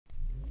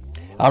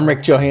I'm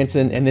Rick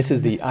Johansson, and this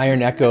is the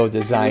Iron Echo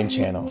Design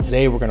Channel.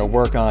 Today we're going to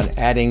work on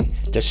adding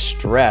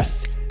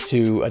distress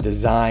to a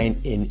design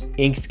in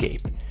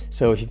Inkscape.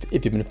 So if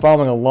you've been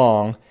following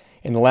along,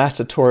 in the last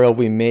tutorial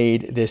we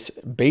made this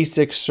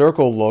basic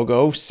circle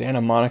logo,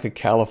 Santa Monica,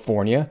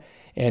 California,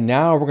 and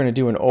now we're going to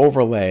do an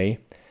overlay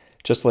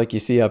just like you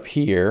see up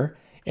here.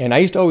 And I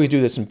used to always do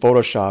this in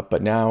Photoshop,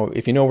 but now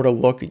if you know where to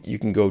look, you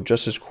can go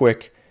just as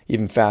quick,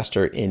 even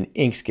faster in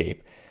Inkscape.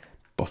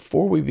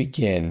 Before we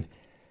begin,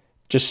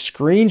 just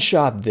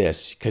screenshot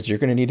this because you're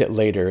going to need it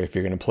later if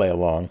you're going to play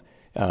along.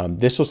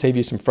 This will save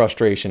you some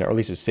frustration, or at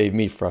least it saved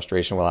me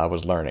frustration while I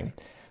was learning.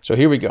 So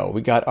here we go.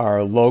 We got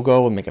our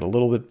logo. We'll make it a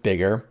little bit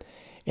bigger.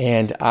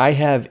 And I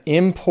have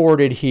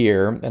imported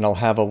here, and I'll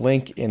have a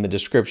link in the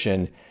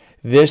description,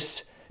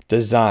 this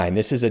design.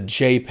 This is a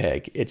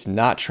JPEG. It's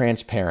not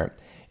transparent,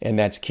 and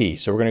that's key.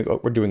 So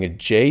we're doing a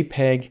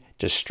JPEG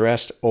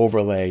distressed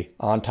overlay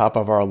on top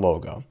of our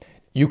logo.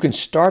 You can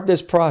start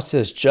this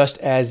process just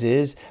as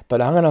is,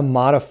 but I'm going to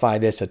modify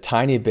this a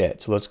tiny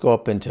bit. So let's go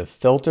up into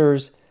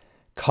Filters,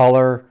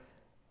 Color,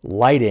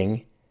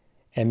 Lighting,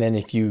 and then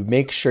if you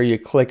make sure you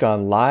click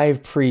on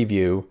Live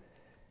Preview,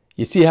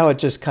 you see how it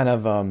just kind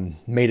of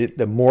made it,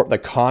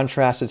 the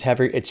contrast is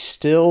heavier. It's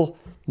still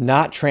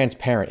not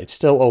transparent. It's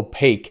still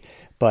opaque,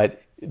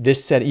 but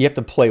this set, you have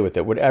to play with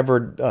it.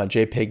 Whatever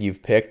JPEG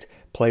you've picked,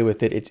 play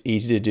with it. It's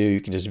easy to do. You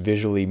can just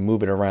visually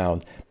move it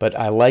around. But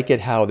I like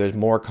it how there's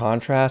more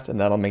contrast, and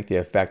that'll make the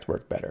effect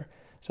work better.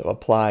 So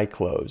apply,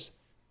 close.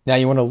 Now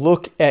you want to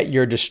look at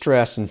your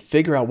distress and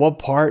figure out what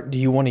part do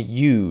you want to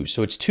use.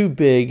 So it's too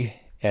big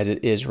as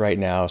it is right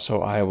now.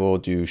 So I will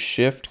do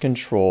Shift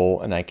Control,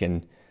 and I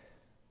can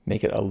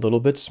make it a little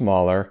bit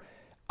smaller.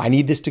 I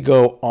need this to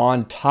go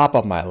on top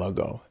of my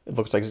logo. It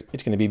looks like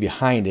it's going to be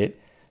behind it.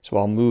 So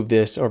I'll move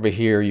this over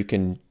here. You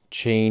can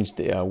change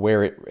the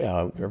where it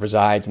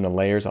resides in the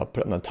layers. I'll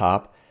put it on the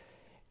top.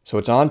 So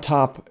it's on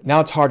top. Now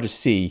it's hard to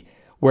see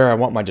where I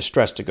want my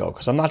distress to go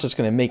because I'm not just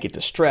going to make it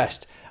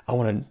distressed. I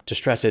want to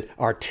distress it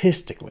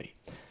artistically.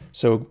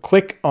 So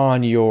click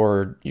on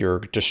your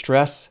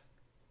distress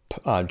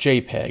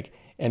JPEG,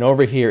 and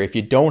over here, if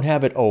you don't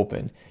have it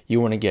open, you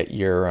want to get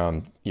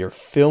your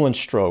fill and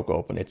stroke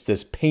open. It's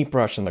this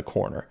paintbrush in the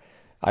corner.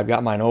 I've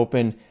got mine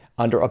open.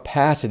 Under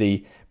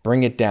opacity,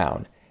 bring it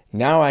down.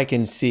 Now I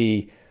can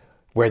see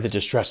where the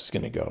distress is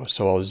going to go.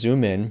 So I'll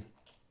zoom in.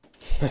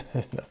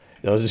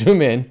 I'll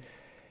zoom in,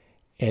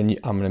 and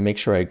I'm going to make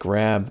sure I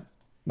grab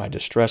my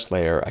distress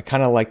layer. I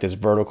kind of like this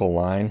vertical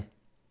line,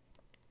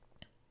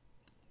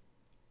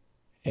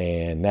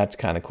 and that's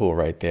kind of cool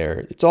right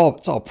there. It's all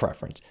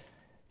preference.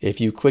 If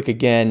you click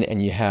again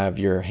and you have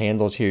your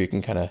handles here, you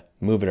can kind of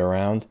move it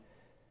around.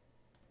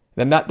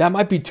 Then that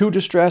might be too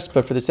distressed,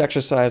 but for this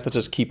exercise, let's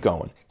just keep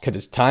going because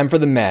it's time for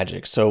the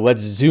magic. So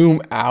let's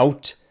zoom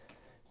out,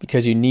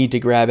 because you need to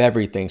grab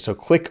everything. So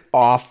click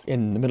off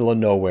in the middle of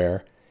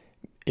nowhere.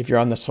 If you're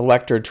on the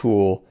selector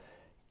tool,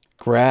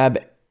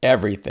 grab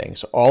everything.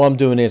 So all I'm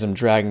doing is I'm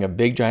dragging a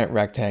big giant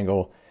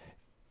rectangle.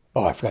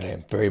 Oh, I forgot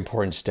a very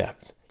important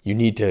step. You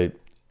need to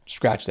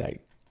scratch that.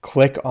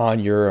 Click on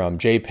your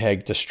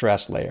JPEG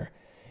distress layer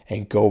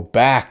and go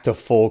back to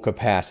full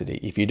capacity.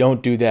 If you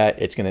don't do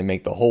that, it's gonna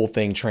make the whole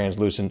thing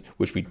translucent,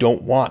 which we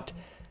don't want.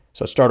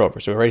 So start over.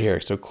 So right here,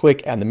 so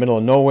click in the middle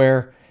of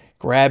nowhere,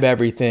 grab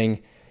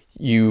everything.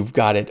 You've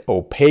got it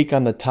opaque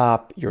on the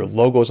top, your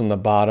logo's on the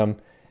bottom,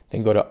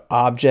 then go to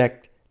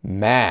Object,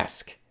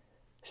 Mask,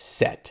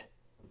 Set.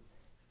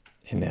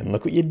 And then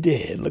look what you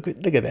did. Look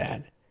at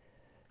that.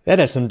 That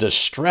has some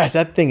distress.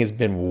 That thing has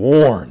been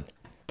worn.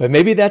 But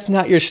maybe that's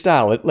not your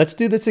style. Let's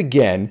do this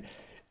again,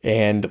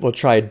 and we'll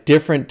try a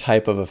different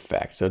type of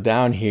effect. So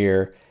down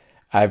here,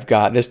 I've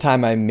got, this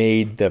time I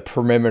made the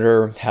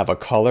perimeter have a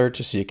color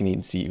just so you can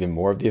even see even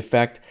more of the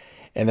effect.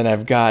 And then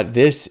I've got,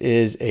 this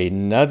is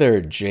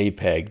another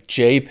JPEG.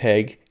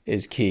 JPEG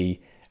is key,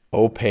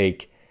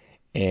 opaque.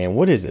 And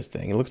what is this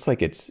thing? It looks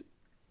like it's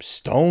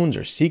stones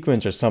or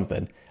sequins or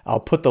something. I'll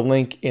put the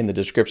link in the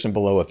description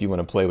below if you want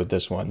to play with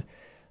this one.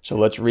 So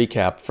let's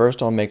recap.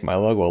 First, I'll make my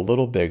logo a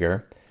little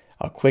bigger.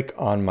 I'll click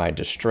on my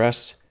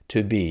distress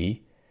to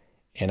be,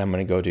 and I'm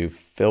going to go to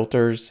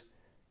Filters,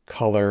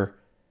 Color,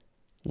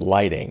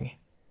 Lighting.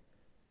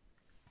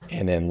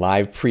 And then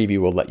Live Preview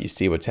will let you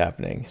see what's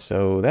happening.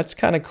 So that's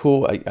kind of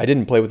cool. I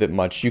didn't play with it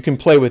much. You can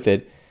play with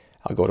it.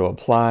 I'll go to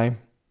Apply,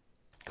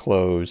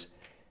 Close.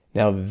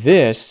 Now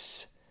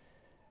this,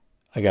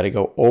 I got to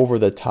go over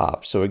the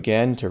top. So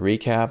again, to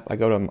recap,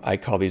 I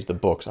call these the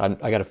books. I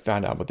got to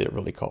find out what they're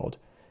really called.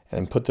 And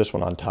then put this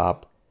one on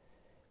top.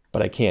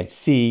 But I can't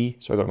see,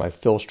 so I go to my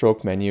Fill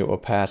Stroke menu,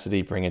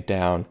 Opacity, bring it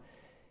down.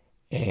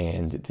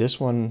 And this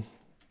one,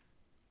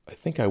 I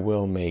think I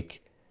will make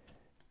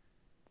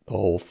the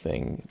whole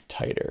thing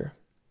tighter.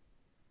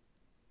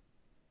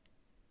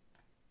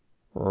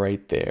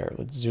 Right there.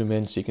 Let's zoom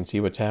in so you can see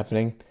what's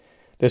happening.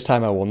 This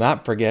time I will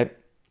not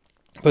forget,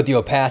 put the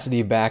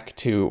opacity back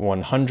to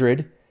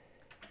 100,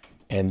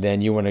 and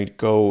then you want to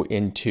go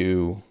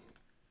into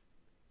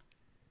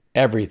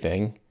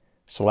everything,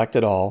 select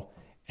it all,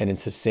 and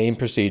it's the same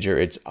procedure.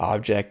 It's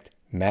Object,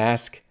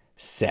 mask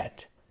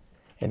set,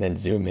 and then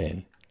zoom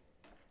in.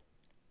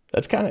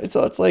 That's kind of,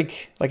 so it's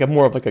like a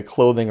more of like a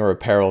clothing or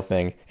apparel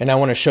thing. And I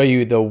want to show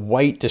you the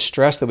white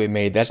distress that we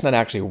made. That's not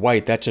actually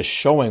white, that's just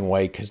showing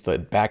white because the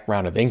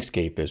background of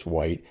Inkscape is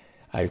white.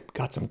 I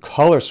got some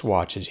color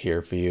swatches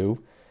here for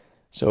you.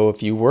 So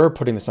if you were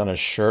putting this on a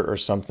shirt or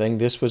something,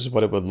 this was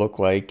what it would look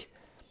like.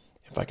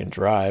 If I can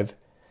drive,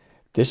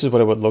 this is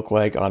what it would look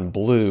like on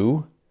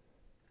blue.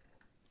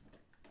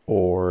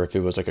 Or if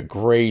it was like a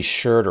gray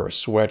shirt or a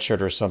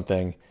sweatshirt or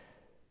something,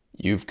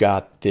 you've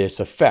got this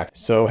effect.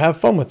 So have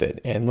fun with it.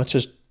 And let's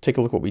just take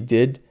a look what we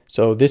did.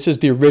 So this is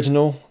the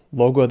original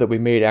logo that we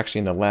made actually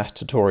in the last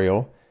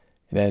tutorial.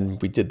 And then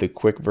we did the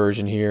quick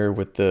version here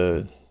with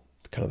the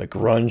kind of the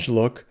grunge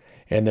look.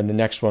 And then the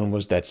next one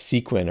was that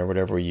sequin or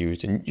whatever we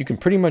used. And you can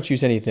pretty much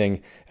use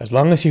anything as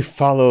long as you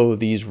follow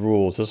these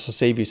rules. This will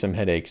save you some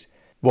headaches.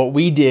 What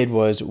we did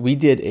was we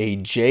did a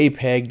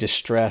JPEG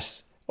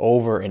distress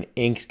over an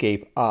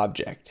Inkscape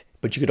object.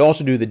 But you could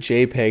also do the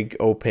JPEG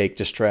opaque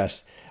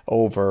distress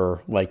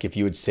over, like if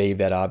you would save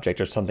that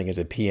object or something as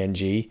a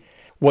PNG.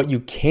 What you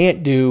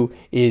can't do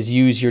is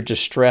use your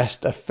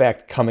distressed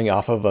effect coming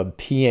off of a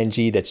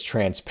PNG that's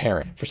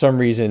transparent. For some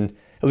reason,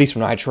 at least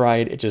when I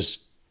tried, it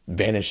just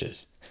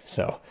vanishes.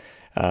 So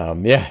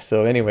yeah,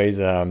 so anyways,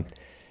 I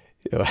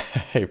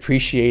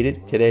appreciate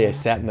it. Today I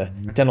sat in the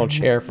dental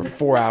chair for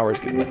 4 hours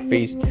getting my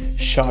face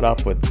shot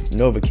up with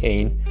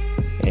Novocaine,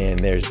 and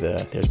there's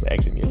my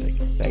exit music.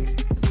 Thanks.